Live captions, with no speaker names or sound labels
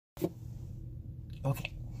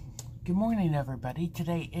Okay, good morning, everybody.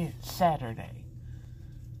 Today is Saturday,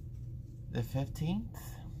 the 15th.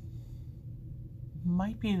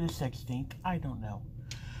 Might be the 16th, I don't know.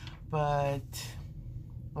 But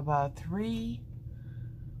about 3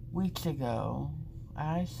 weeks ago,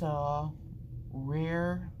 I saw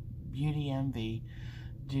Rare Beauty Envy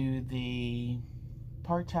do the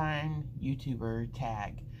part-time YouTuber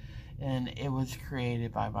tag, and it was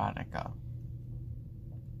created by Monica.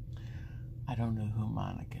 I don't know who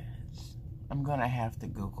Monica is. I'm gonna have to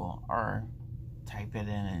Google or type it in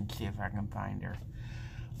and see if I can find her.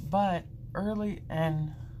 But early,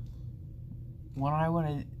 and when I want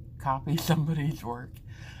to copy somebody's work,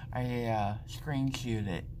 I screenshot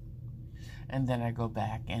it, and then I go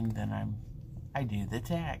back and then I do the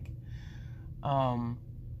tag. I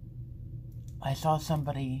saw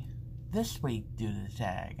somebody this week do the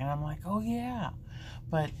tag, and I'm like, oh yeah.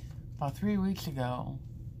 But about 3 weeks ago,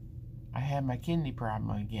 I had my kidney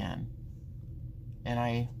problem again, and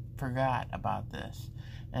I forgot about this.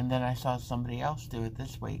 And then I saw somebody else do it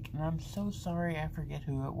this week, and I'm so sorry I forget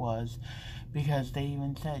who it was, because they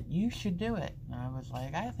even said, you should do it. And I was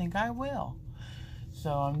like, I think I will.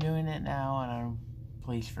 So I'm doing it now, and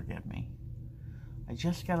please forgive me. I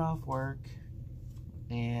just got off work,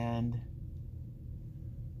 and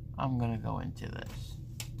I'm gonna go into this.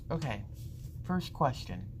 Okay, first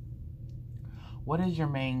question. What is your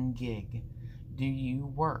main gig? Do you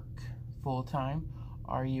work full-time?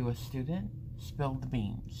 Are you a student? Spill the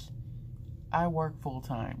beans. I work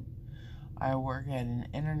full-time. I work at an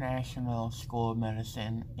international school of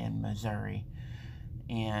medicine in Missouri.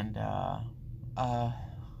 And up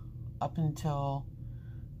until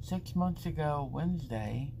 6 months ago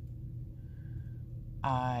Wednesday,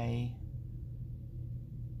 I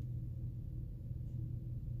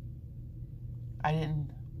didn't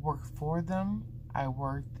work for them. I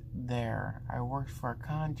worked there. I worked for a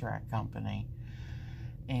contract company,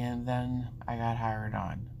 and then I got hired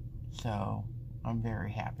on. So I'm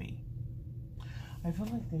very happy. I feel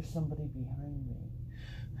like there's somebody behind me.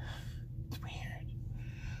 It's weird.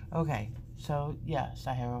 Okay, so yes,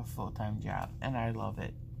 I have a full-time job, and I love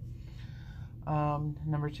it.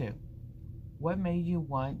 Number 2. What made you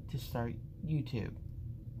want to start YouTube?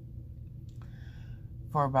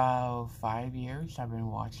 For about 5 years, I've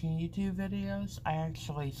been watching YouTube videos. I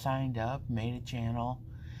actually signed up, made a channel,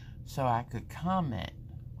 so I could comment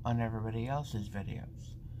on everybody else's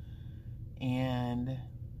videos. And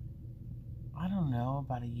I don't know,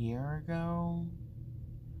 about a year ago,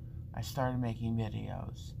 I started making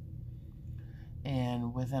videos.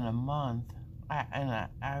 And within a month,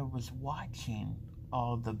 I was watching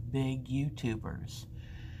all the big YouTubers.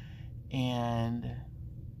 And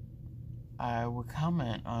I would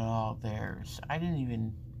comment on all theirs. I didn't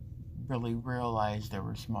even really realize there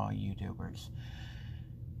were small YouTubers.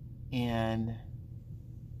 And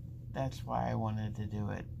that's why I wanted to do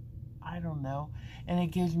it. I don't know. And it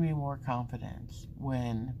gives me more confidence.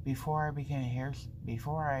 Before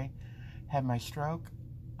I had my stroke,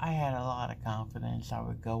 I had a lot of confidence. I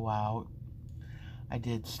would go out. I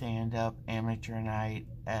did stand-up amateur night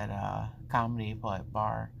at a comedy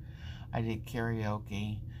bar. I did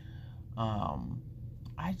karaoke.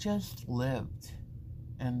 I just lived,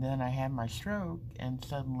 and then I had my stroke, and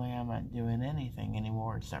suddenly I'm not doing anything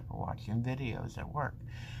anymore except for watching videos at work.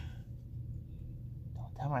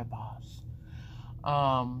 Don't tell my boss.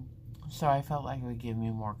 So I felt like it would give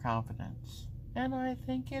me more confidence, and I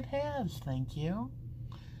think it has. Thank you.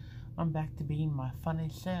 I'm back to being my funny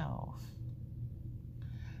self.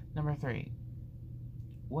 Number 3.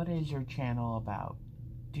 What is your channel about?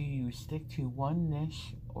 Do you stick to one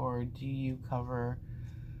niche, or do you cover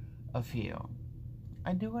a few?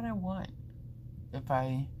 I do what I want. If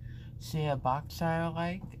I see a box I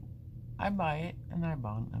like, I buy it and I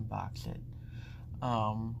unbox it.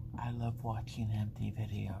 I love watching empty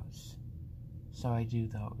videos, so I do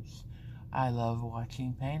those. I love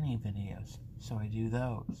watching painting videos, so I do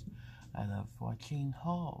those. I love watching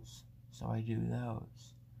hauls, so I do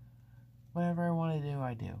those. Whatever I want to do,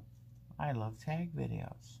 I do. I love tag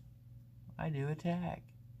videos. I do a tag.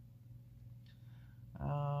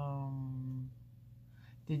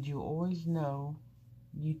 Did you always know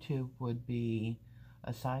YouTube would be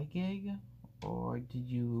a side gig, or did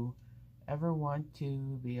you ever want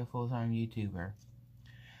to be a full-time YouTuber?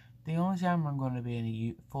 The only time I'm going to be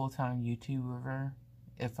a full-time YouTuber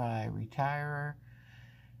if I retire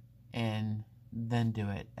and then do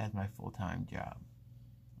it as my full-time job.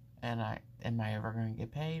 And am I ever going to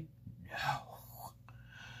get paid? No.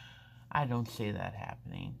 I don't see that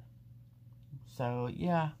happening. So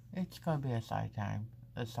yeah, it's going to be a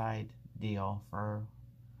side deal for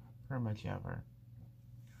pretty much ever.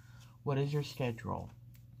 What is your schedule?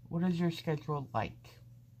 What is your schedule like?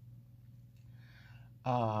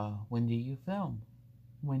 When do you film?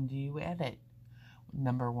 When do you edit?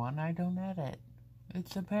 Number one, I don't edit.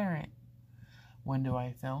 It's apparent. When do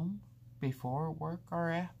I film? Before work or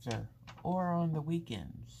after? Or on the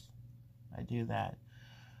weekends? I do that.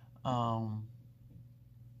 In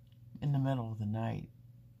the middle of the night.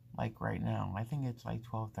 Like right now. I think it's like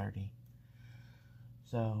 12:30.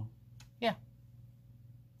 So, yeah.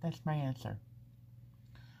 That's my answer.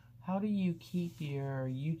 How do you keep your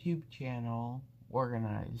YouTube channel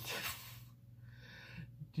organized?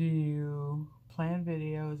 Do you plan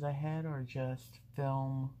videos ahead or just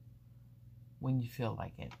film when you feel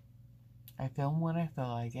like it? I film when I feel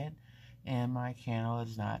like it, and my channel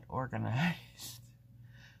is not organized.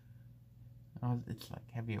 It's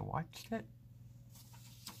like, have you watched it?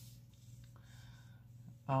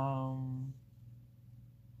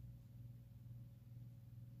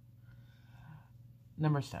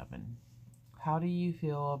 Number 7. How do you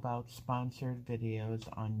feel about sponsored videos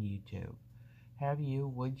on YouTube?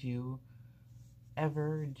 Would you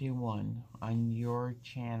ever do one on your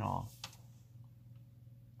channel?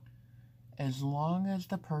 As long as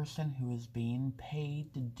the person who is being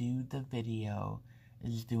paid to do the video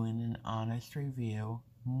is doing an honest review,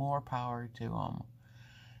 more power to them.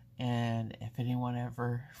 And if anyone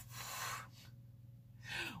ever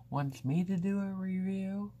wants me to do a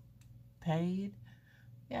review, paid,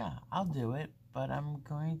 yeah, I'll do it. But I'm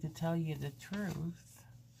going to tell you the truth.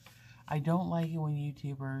 I don't like it when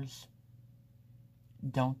YouTubers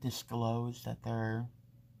don't disclose that they're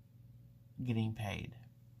getting paid.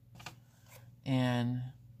 And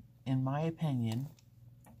in my opinion,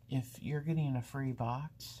 if you're getting a free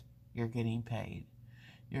box, you're getting paid.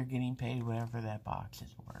 You're getting paid whatever that box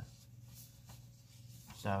is worth.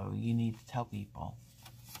 So you need to tell people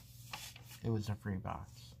it was a free box.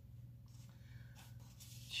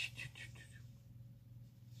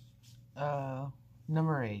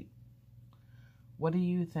 Number 8. What do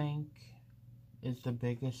you think is the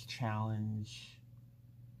biggest challenge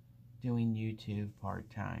doing YouTube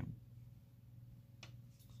part-time?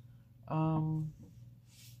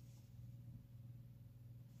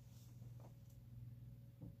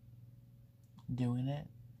 Doing it,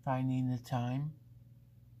 finding the time,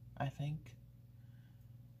 I think.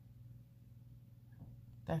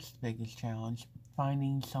 That's the biggest challenge.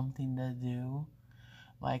 Finding something to do.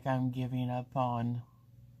 Like I'm giving up on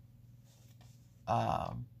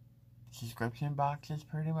subscription boxes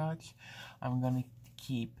pretty much. I'm going to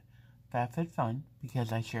keep FabFitFun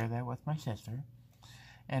because I share that with my sister.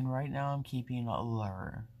 And right now I'm keeping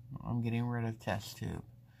Allure. I'm getting rid of TestTube.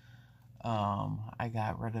 I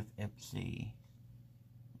got rid of Ipsy.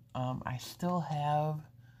 I still have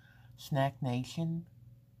Snack Nation.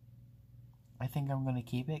 I think I'm going to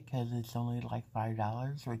keep it because it's only like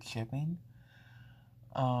 $5 with shipping.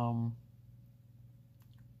 I'm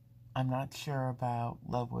not sure about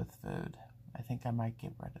Love with Food. I think I might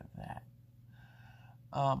get rid of that.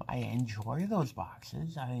 I enjoy those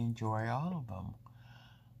boxes. I enjoy all of them.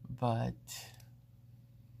 But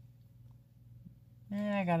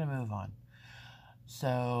I gotta move on.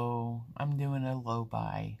 So I'm doing a low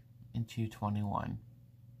buy in 221.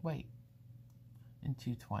 Wait, in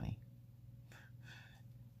 220.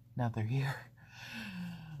 Now they're here.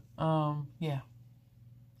 Yeah.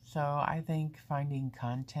 So I think finding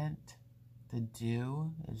content to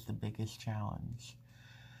do is the biggest challenge.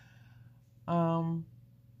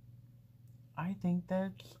 I think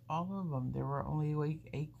that's all of them. There were only like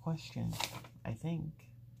 8 questions, I think.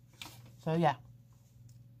 So yeah,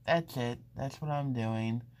 that's it. That's what I'm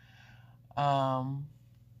doing.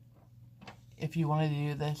 If you want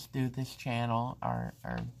to do this channel, or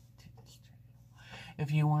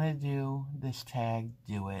if you want to do this tag,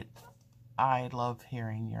 do it. I love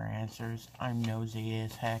hearing your answers. I'm nosy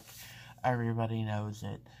as heck. Everybody knows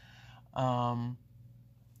it.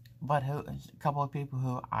 But a couple of people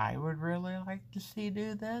who I would really like to see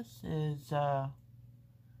do this is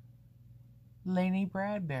Lainey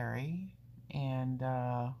Bradbury and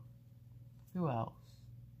who else?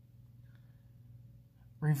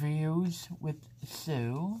 Reviews with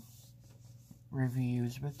Sue.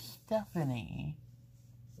 Reviews with Stephanie.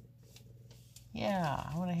 Yeah,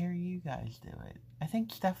 I want to hear you guys do it. I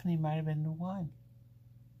think Stephanie might have been the one.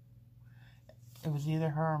 It was either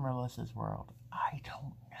her or Melissa's World. I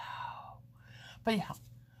don't know. But yeah.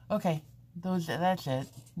 Okay. That's it.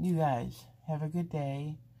 You guys have a good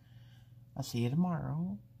day. I'll see you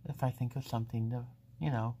tomorrow if I think of something to,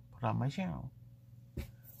 put on my channel.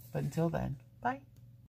 But until then, bye.